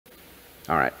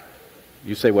All right.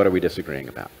 You say, what are we disagreeing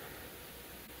about?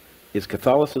 Is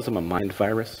Catholicism a mind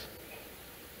virus?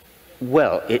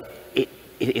 Well,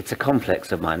 it's a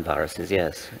complex of mind viruses,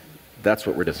 yes. That's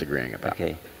what we're disagreeing about.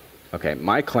 Okay. Okay,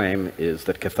 my claim is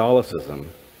that Catholicism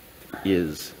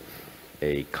is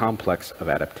a complex of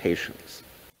adaptations.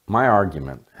 My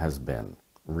argument has been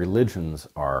religions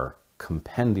are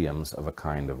compendiums of a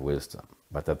kind of wisdom,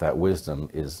 but that wisdom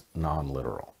is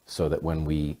non-literal. So that when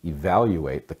we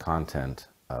evaluate the content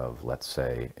of, let's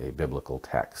say, a biblical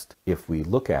text, if we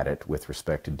look at it with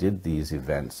respect to did these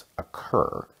events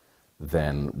occur,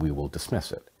 then we will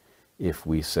dismiss it. If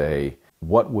we say,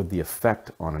 what would the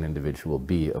effect on an individual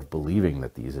be of believing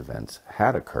that these events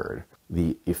had occurred,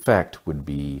 the effect would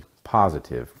be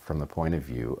positive from the point of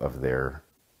view of their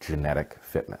genetic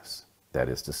fitness. That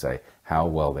is to say, how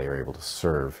well they are able to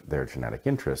serve their genetic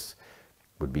interests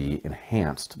would be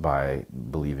enhanced by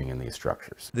believing in these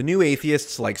structures. The new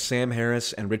atheists like Sam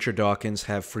Harris and Richard Dawkins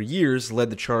have for years led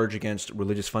the charge against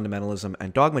religious fundamentalism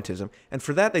and dogmatism, and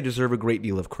for that they deserve a great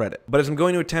deal of credit. But as I'm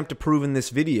going to attempt to prove in this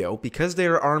video, because they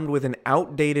are armed with an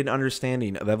outdated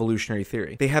understanding of evolutionary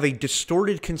theory, they have a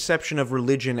distorted conception of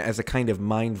religion as a kind of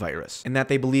mind virus, in that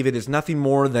they believe it is nothing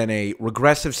more than a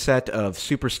regressive set of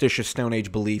superstitious Stone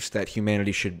Age beliefs that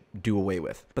humanity should do away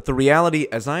with. But the reality,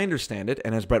 as I understand it,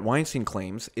 and as Brett Weinstein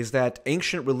claims, is that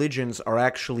ancient religions are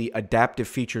actually adaptive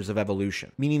features of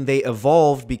evolution, meaning they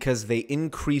evolved because they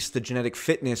increased the genetic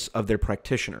fitness of their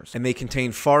practitioners, and they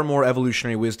contain far more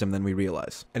evolutionary wisdom than we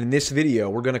realize. And in this video,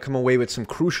 we're going to come away with some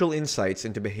crucial insights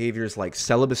into behaviors like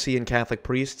celibacy in Catholic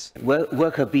priests.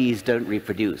 Worker bees don't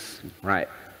reproduce. Right.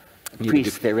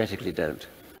 Priests theoretically don't.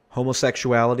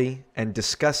 Homosexuality, and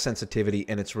disgust sensitivity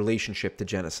and its relationship to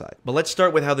genocide. But let's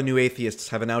start with how the new atheists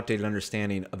have an outdated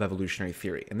understanding of evolutionary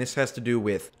theory. And this has to do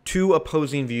with two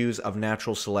opposing views of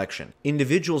natural selection: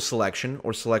 individual selection,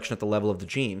 or selection at the level of the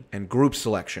gene, and group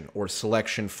selection, or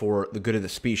selection for the good of the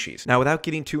species. Now, without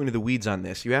getting too into the weeds on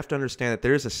this, you have to understand that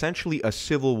there is essentially a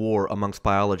civil war amongst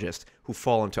biologists who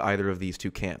fall into either of these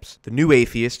two camps. The new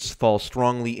atheists fall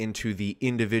strongly into the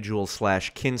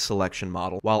individual/kin selection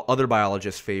model, while other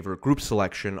biologists favor group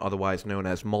selection, otherwise known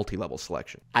as multi-level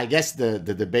selection. I guess the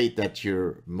debate that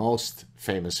you're most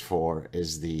famous for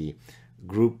is the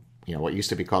group, what used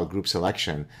to be called group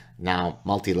selection, now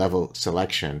multi-level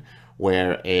selection,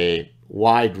 where a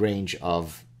wide range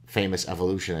of famous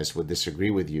evolutionists would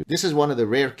disagree with you. This is one of the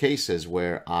rare cases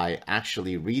where I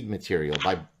actually read material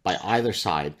by either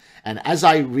side, and as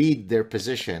I read their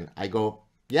position, I go,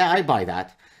 yeah, I buy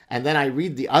that. And then I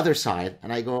read the other side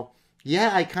and I go,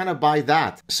 yeah, I kind of buy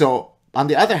that. So on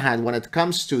the other hand, when it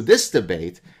comes to this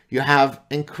debate, you have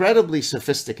incredibly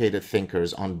sophisticated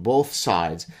thinkers on both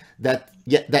sides that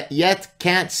yet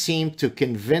can't seem to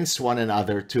convince one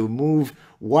another to move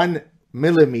 1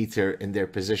 millimeter in their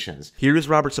positions. Here is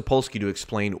Robert Sapolsky to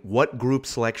explain what group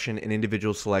selection and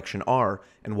individual selection are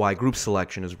and why group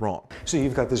selection is wrong. So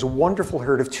you've got this wonderful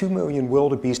herd of 2 million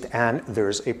wildebeest, and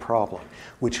there's a problem,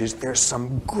 which is there's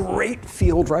some great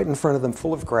field right in front of them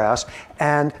full of grass,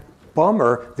 and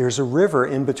bummer, there's a river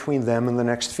in between them and the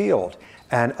next field.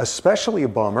 And especially a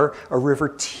bummer, a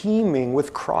river teeming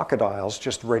with crocodiles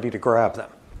just ready to grab them.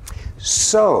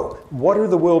 So what are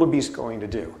the wildebeest going to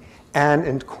do?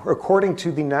 And according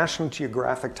to the National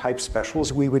Geographic type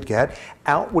specials we would get,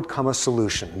 out would come a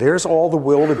solution. There's all the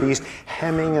wildebeest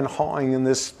hemming and hawing in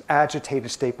this agitated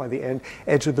state by the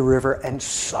edge of the river, and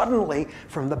suddenly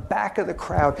from the back of the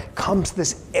crowd comes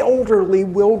this elderly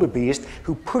wildebeest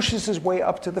who pushes his way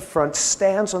up to the front,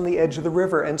 stands on the edge of the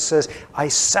river and says, "I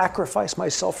sacrifice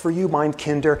myself for you, mein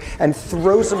Kinder," and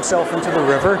throws himself into the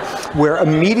river, where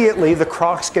immediately the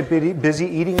crocs get busy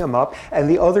eating him up, and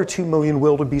the other 2 million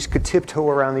wildebeest could tiptoe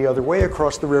around the other way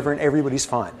across the river, and everybody's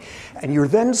fine. And you're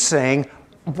then saying,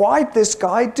 why'd this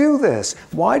guy do this?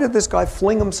 Why did this guy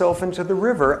fling himself into the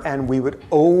river? And we would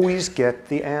always get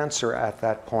the answer at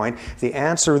that point, the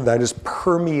answer that is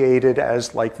permeated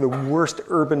as like the worst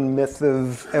urban myth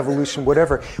of evolution,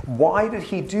 whatever. Why did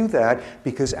he do that?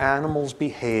 Because animals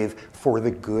behave for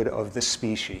the good of the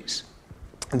species.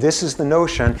 This is the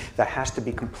notion that has to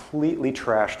be completely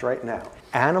trashed right now.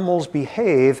 Animals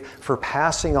behave for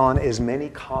passing on as many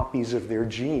copies of their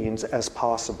genes as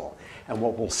possible. And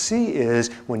what we'll see is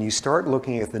when you start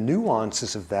looking at the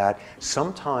nuances of that,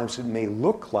 sometimes it may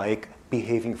look like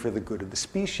behaving for the good of the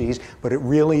species, but it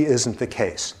really isn't the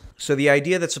case. So the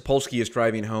idea that Sapolsky is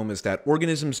driving home is that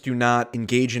organisms do not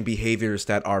engage in behaviors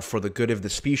that are for the good of the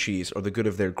species or the good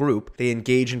of their group. They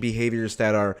engage in behaviors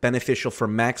that are beneficial for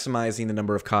maximizing the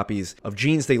number of copies of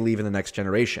genes they leave in the next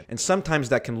generation. And sometimes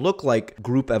that can look like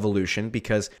group evolution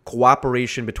because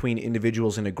cooperation between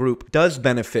individuals in a group does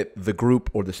benefit the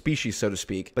group or the species, so to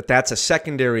speak, but that's a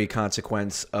secondary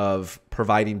consequence of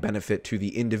providing benefit to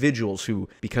the individuals who,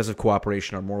 because of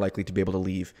cooperation, are more likely to be able to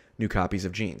leave new copies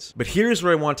of genes. But here's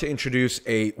where I want to introduce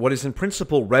what is in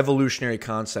principle revolutionary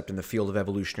concept in the field of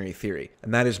evolutionary theory,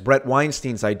 and that is Brett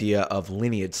Weinstein's idea of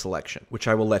lineage selection, which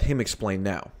I will let him explain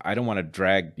now. I don't want to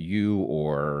drag you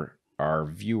or our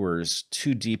viewers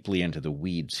too deeply into the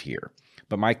weeds here,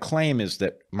 but my claim is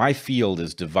that my field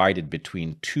is divided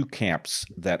between two camps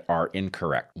that are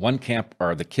incorrect. One camp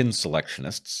are the kin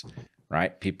selectionists,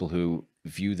 right? People who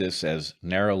view this as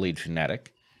narrowly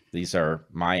genetic. These are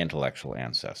my intellectual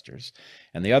ancestors.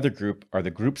 And the other group are the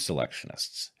group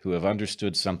selectionists who have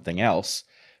understood something else,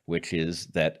 which is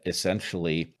that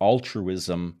essentially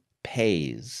altruism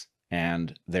pays.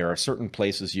 And there are certain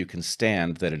places you can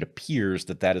stand that it appears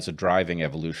that that is a driving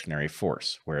evolutionary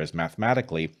force, whereas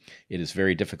mathematically it is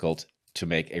very difficult to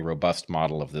make a robust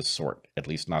model of this sort, at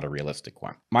least not a realistic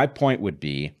one. My point would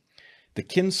be the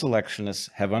kin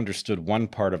selectionists have understood one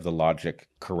part of the logic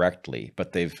correctly,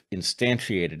 but they've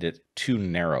instantiated it too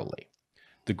narrowly.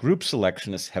 The group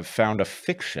selectionists have found a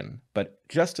fiction, but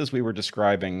just as we were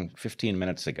describing 15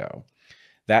 minutes ago,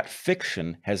 that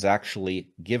fiction has actually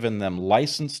given them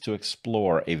license to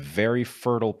explore a very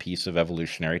fertile piece of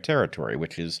evolutionary territory,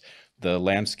 which is the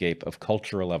landscape of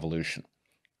cultural evolution,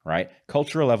 right?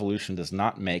 Cultural evolution does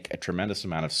not make a tremendous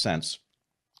amount of sense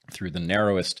through the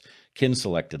narrowest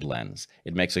kin-selected lens.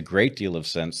 It makes a great deal of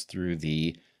sense through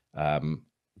the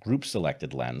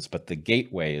group-selected lens, but the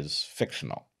gateway is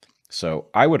fictional. So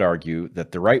I would argue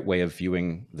that the right way of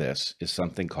viewing this is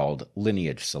something called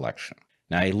lineage selection.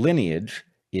 Now, a lineage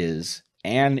is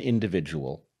an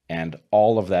individual and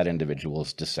all of that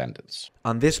individual's descendants.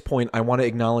 On this point, I want to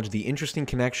acknowledge the interesting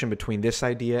connection between this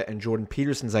idea and Jordan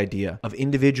Peterson's idea of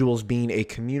individuals being a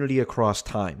community across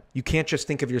time. You can't just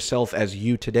think of yourself as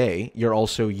you today, you're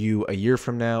also you a year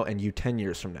from now and you 10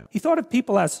 years from now. He thought of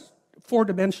people as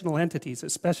four-dimensional entities,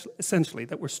 essentially,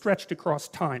 that were stretched across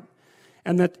time,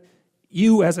 and that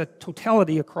you as a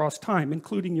totality across time,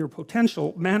 including your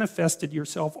potential, manifested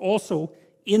yourself also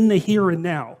in the here and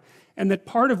now. And that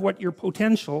part of what your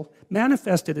potential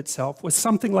manifested itself was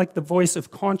something like the voice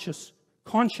of conscience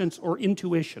or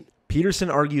intuition. Peterson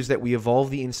argues that we evolve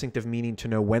the instinct of meaning to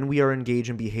know when we are engaged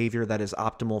in behavior that is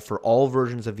optimal for all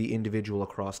versions of the individual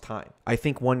across time. I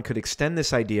think one could extend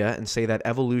this idea and say that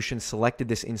evolution selected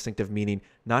this instinct of meaning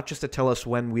not just to tell us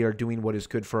when we are doing what is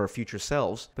good for our future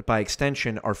selves, but by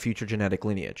extension, our future genetic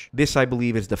lineage. This, I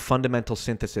believe, is the fundamental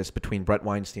synthesis between Brett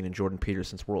Weinstein and Jordan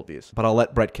Peterson's worldviews. But I'll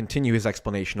let Brett continue his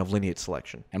explanation of lineage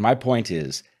selection. And my point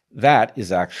is, that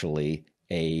is actually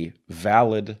a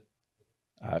valid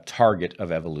target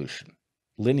of evolution.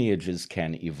 Lineages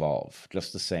can evolve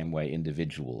just the same way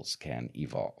individuals can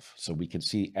evolve. So we can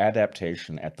see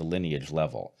adaptation at the lineage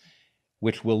level,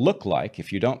 which will look like,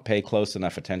 if you don't pay close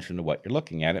enough attention to what you're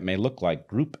looking at, it may look like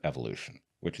group evolution,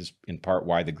 which is in part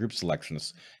why the group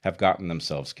selectionists have gotten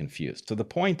themselves confused. So the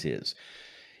point is,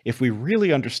 if we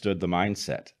really understood the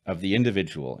mindset of the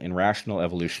individual in rational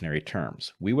evolutionary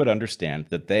terms, we would understand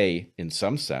that they, in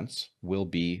some sense, will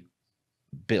be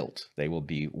built. They will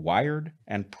be wired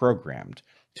and programmed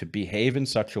to behave in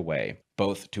such a way,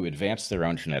 both to advance their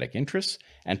own genetic interests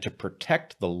and to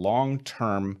protect the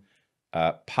long-term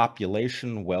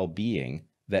population well-being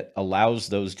that allows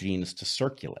those genes to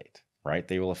circulate, right?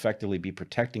 They will effectively be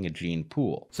protecting a gene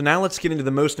pool. So now let's get into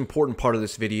the most important part of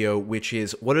this video, which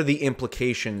is what are the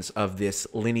implications of this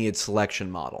lineage selection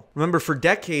model? Remember, for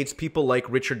decades, people like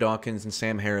Richard Dawkins and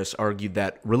Sam Harris argued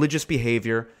that religious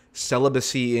behavior,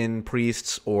 celibacy in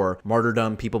priests, or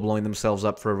martyrdom, people blowing themselves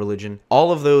up for a religion,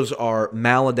 all of those are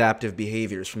maladaptive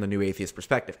behaviors from the new atheist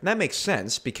perspective. And that makes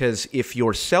sense because if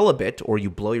you're celibate or you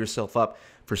blow yourself up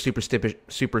for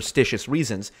superstitious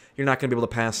reasons, you're not going to be able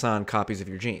to pass on copies of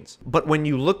your genes. But when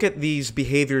you look at these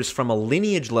behaviors from a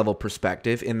lineage level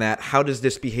perspective, in that how does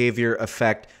this behavior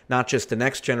affect not just the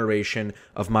next generation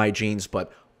of my genes,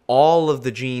 but all of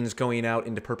the genes going out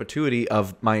into perpetuity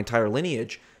of my entire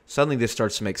lineage, suddenly this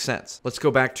starts to make sense. Let's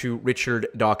go back to Richard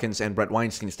Dawkins and Brett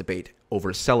Weinstein's debate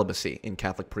over celibacy in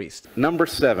Catholic priests. Number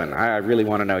 7, I really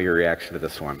want to know your reaction to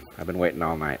this one. I've been waiting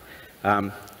all night.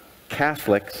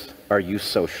 Catholics are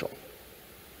eusocial.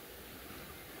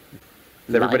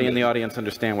 Does everybody in the audience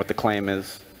understand what the claim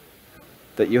is?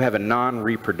 That you have a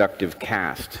non-reproductive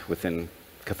caste within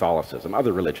Catholicism,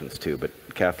 other religions too, but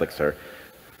Catholics are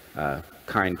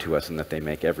kind to us in that they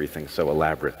make everything so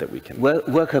elaborate that we can...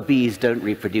 Worker bees don't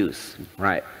reproduce.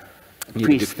 Right.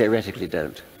 Priests theoretically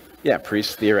don't. Yeah,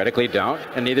 priests theoretically don't,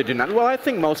 and neither do nuns. Well, I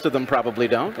think most of them probably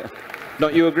don't.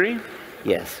 Don't you agree?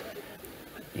 Yes.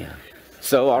 Yeah.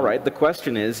 So, all right, the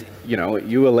question is, you know,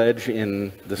 you allege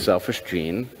in The Selfish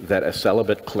Gene that a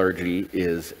celibate clergy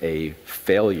is a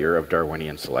failure of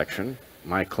Darwinian selection.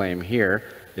 My claim here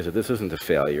is that this isn't a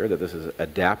failure, that this is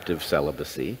adaptive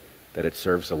celibacy, that it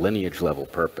serves a lineage-level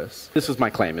purpose. This is my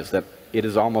claim, is that it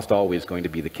is almost always going to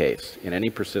be the case in any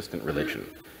persistent religion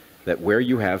that where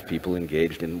you have people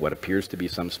engaged in what appears to be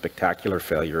some spectacular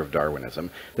failure of Darwinism,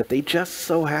 that they just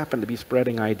so happen to be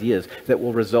spreading ideas that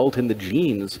will result in the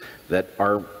genes that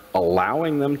are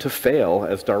allowing them to fail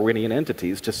as Darwinian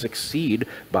entities to succeed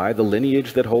by the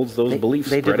lineage that holds those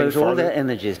beliefs. They devote all their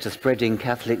energies to spreading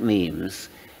Catholic memes,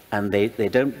 and they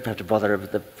don't have to bother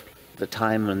with the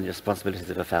time and the responsibilities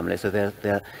of a family, so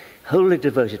they're wholly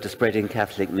devoted to spreading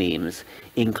Catholic memes,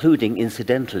 including,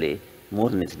 incidentally, more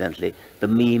than incidentally, the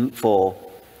meme for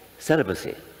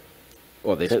celibacy.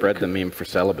 Well, they spread the meme for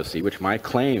celibacy, which my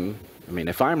claim, I mean,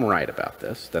 if I'm right about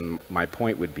this, then my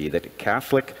point would be that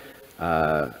Catholic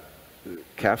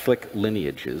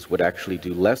lineages would actually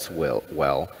do less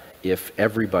well if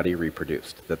everybody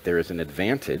reproduced, that there is an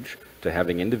advantage to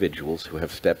having individuals who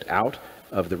have stepped out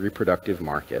of the reproductive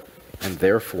market and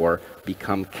therefore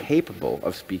become capable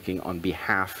of speaking on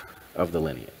behalf of the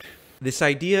lineage. This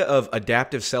idea of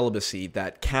adaptive celibacy,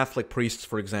 that Catholic priests,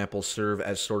 for example, serve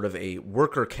as sort of a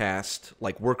worker caste,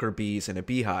 like worker bees in a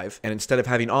beehive, and instead of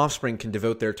having offspring can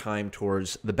devote their time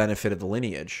towards the benefit of the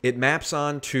lineage. It maps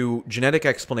on to genetic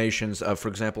explanations of, for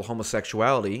example,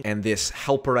 homosexuality, and this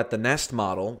helper at the nest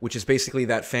model, which is basically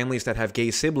that families that have gay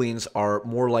siblings are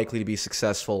more likely to be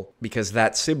successful because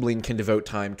that sibling can devote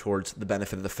time towards the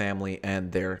benefit of the family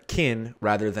and their kin,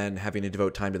 rather than having to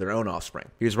devote time to their own offspring.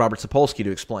 Here's Robert Sapolsky to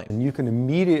explain. You can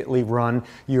immediately run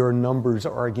your numbers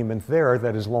argument there,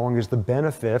 that as long as the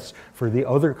benefits for the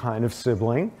other kind of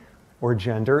sibling or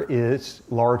gender is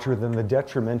larger than the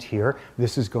detriment here,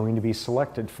 this is going to be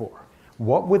selected for.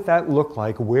 What would that look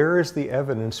like? Where is the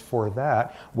evidence for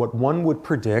that? What one would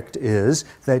predict is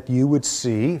that you would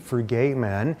see for gay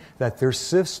men that their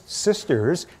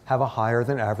sisters have a higher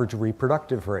than average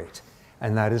reproductive rate.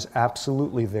 And that is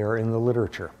absolutely there in the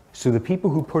literature. So the people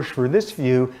who push for this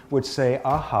view would say,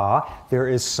 aha, there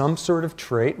is some sort of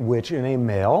trait which in a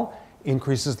male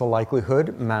increases the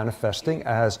likelihood manifesting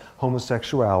as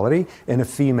homosexuality, in a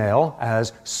female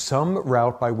as some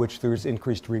route by which there is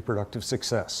increased reproductive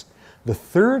success. The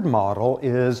third model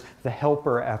is the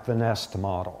helper at the nest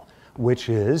model, which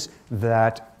is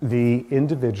that the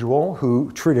individual who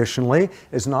traditionally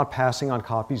is not passing on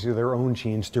copies of their own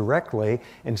genes directly,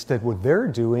 instead what they're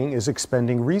doing is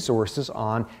expending resources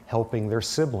on helping their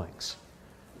siblings.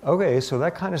 Okay, so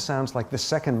that kind of sounds like the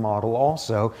second model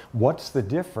also. What's the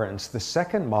difference? The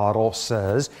second model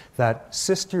says that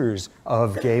sisters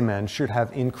of gay men should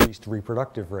have increased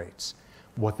reproductive rates.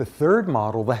 What the third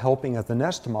model, the helping at the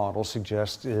nest model,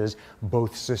 suggests is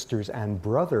both sisters and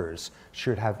brothers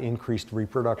should have increased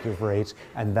reproductive rates,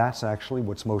 and that's actually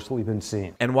what's mostly been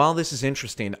seen. And while this is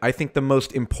interesting, I think the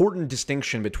most important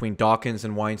distinction between Dawkins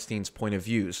and Weinstein's point of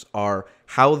views are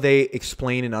how they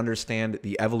explain and understand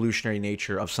the evolutionary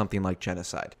nature of something like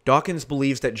genocide. Dawkins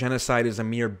believes that genocide is a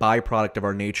mere byproduct of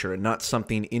our nature and not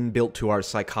something inbuilt to our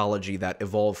psychology that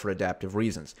evolved for adaptive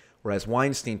reasons, whereas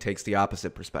Weinstein takes the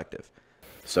opposite perspective.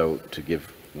 So, to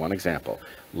give one example,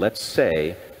 let's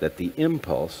say that the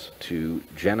impulse to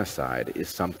genocide is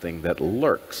something that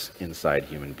lurks inside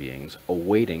human beings,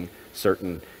 awaiting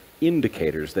certain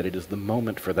indicators that it is the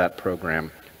moment for that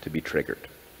program to be triggered.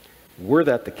 Were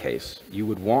that the case, you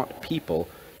would want people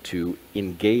to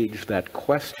engage that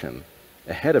question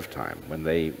ahead of time when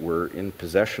they were in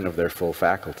possession of their full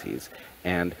faculties,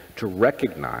 and to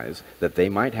recognize that they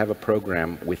might have a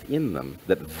program within them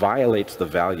that violates the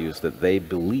values that they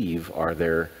believe are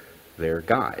their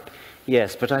guide.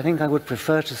 Yes, but I think I would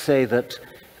prefer to say that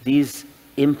these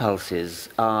impulses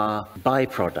are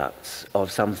byproducts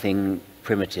of something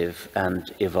primitive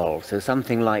and evolved. So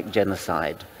something like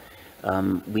genocide.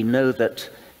 We know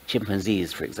that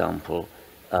chimpanzees, for example,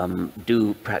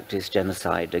 do practice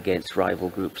genocide against rival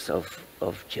groups of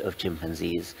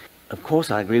chimpanzees. Of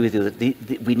course, I agree with you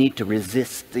that we need to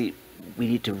resist we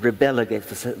need to rebel against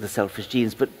the selfish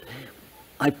genes, but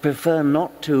I prefer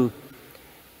not to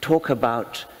talk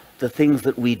about the things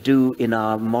that we do in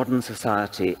our modern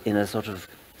society in a sort of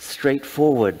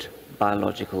straightforward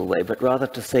biological way, but rather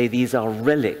to say these are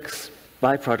relics,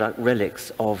 byproduct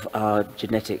relics of our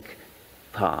genetic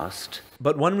past.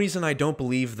 But one reason I don't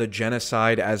believe the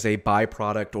genocide as a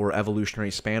byproduct or evolutionary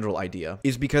spandrel idea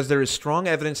is because there is strong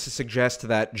evidence to suggest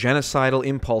that genocidal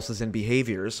impulses and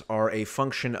behaviors are a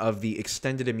function of the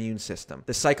extended immune system,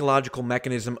 the psychological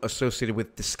mechanism associated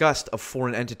with disgust of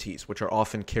foreign entities, which are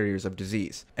often carriers of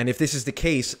disease. And if this is the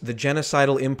case, the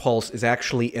genocidal impulse is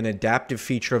actually an adaptive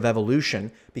feature of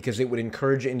evolution because it would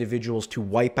encourage individuals to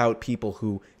wipe out people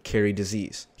who carry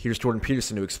disease. Here's Jordan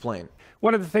Peterson to explain.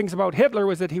 One of the things about Hitler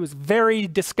was that he was very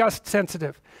disgust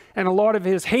sensitive, and a lot of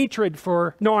his hatred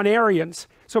for non-Aryans.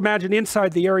 So imagine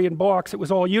inside the Aryan box, it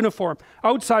was all uniform.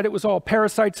 Outside, it was all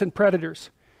parasites and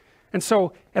predators. And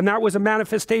that was a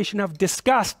manifestation of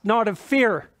disgust, not of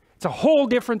fear. It's a whole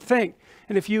different thing.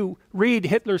 And if you read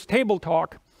Hitler's Table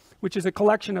Talk, which is a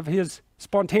collection of his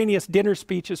spontaneous dinner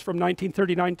speeches from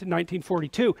 1939 to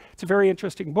 1942, it's a very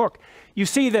interesting book. You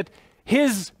see that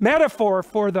his metaphor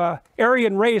for the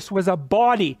Aryan race was a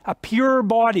body, a pure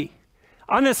body,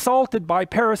 unassaulted by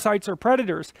parasites or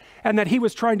predators, and that he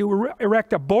was trying to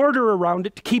erect a border around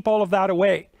it to keep all of that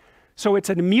away. So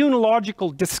it's an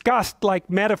immunological disgust-like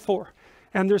metaphor.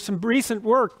 And there's some recent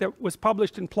work that was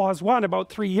published in PLOS One about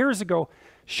 3 years ago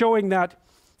showing that,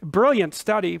 a brilliant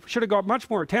study, should have got much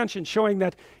more attention, showing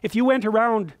that if you went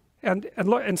around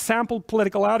and sampled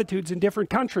political attitudes in different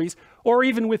countries, or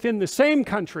even within the same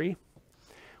country,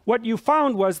 what you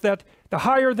found was that the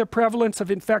higher the prevalence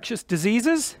of infectious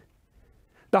diseases,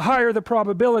 the higher the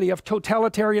probability of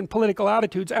totalitarian political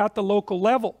attitudes at the local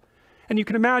level. And you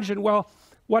can imagine, well,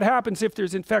 what happens if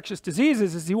there's infectious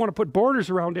diseases is you want to put borders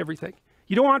around everything.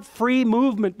 You don't want free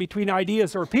movement between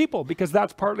ideas or people because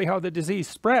that's partly how the disease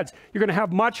spreads. You're going to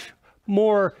have much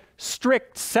more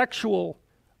strict sexual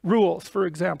rules, for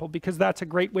example, because that's a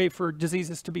great way for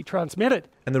diseases to be transmitted.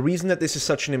 And the reason that this is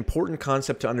such an important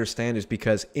concept to understand is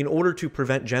because in order to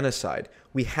prevent genocide,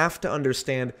 we have to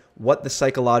understand what the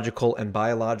psychological and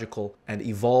biological and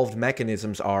evolved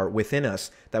mechanisms are within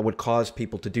us that would cause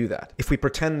people to do that. If we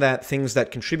pretend that things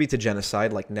that contribute to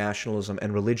genocide, like nationalism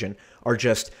and religion, are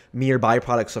just mere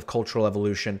byproducts of cultural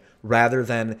evolution, rather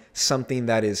than something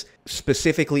that is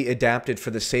specifically adapted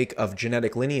for the sake of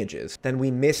genetic lineages, then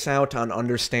we miss out on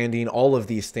understanding all of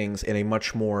these things in a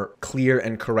much more clear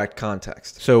and correct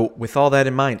context. So with all that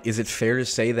in mind, is it fair to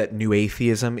say that new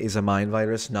atheism is a mind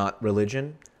virus, not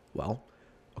religion? Well,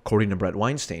 according to Brett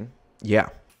Weinstein, yeah.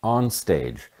 On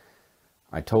stage,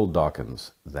 I told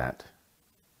Dawkins that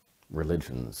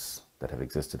religions that have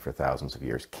existed for thousands of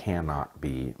years cannot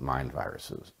be mind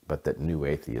viruses, but that new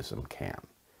atheism can.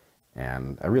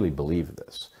 And I really believe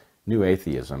this. New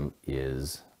atheism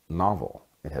is novel.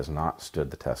 It has not stood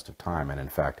the test of time, and in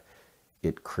fact,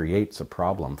 it creates a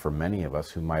problem for many of us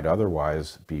who might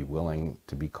otherwise be willing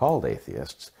to be called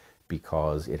atheists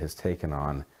because it has taken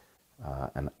on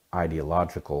an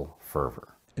ideological fervor.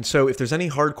 And so if there's any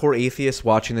hardcore atheists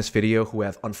watching this video who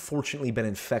have unfortunately been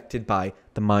infected by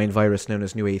the mind virus known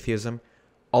as new atheism,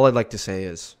 all I'd like to say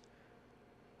is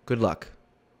good luck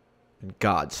and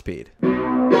Godspeed.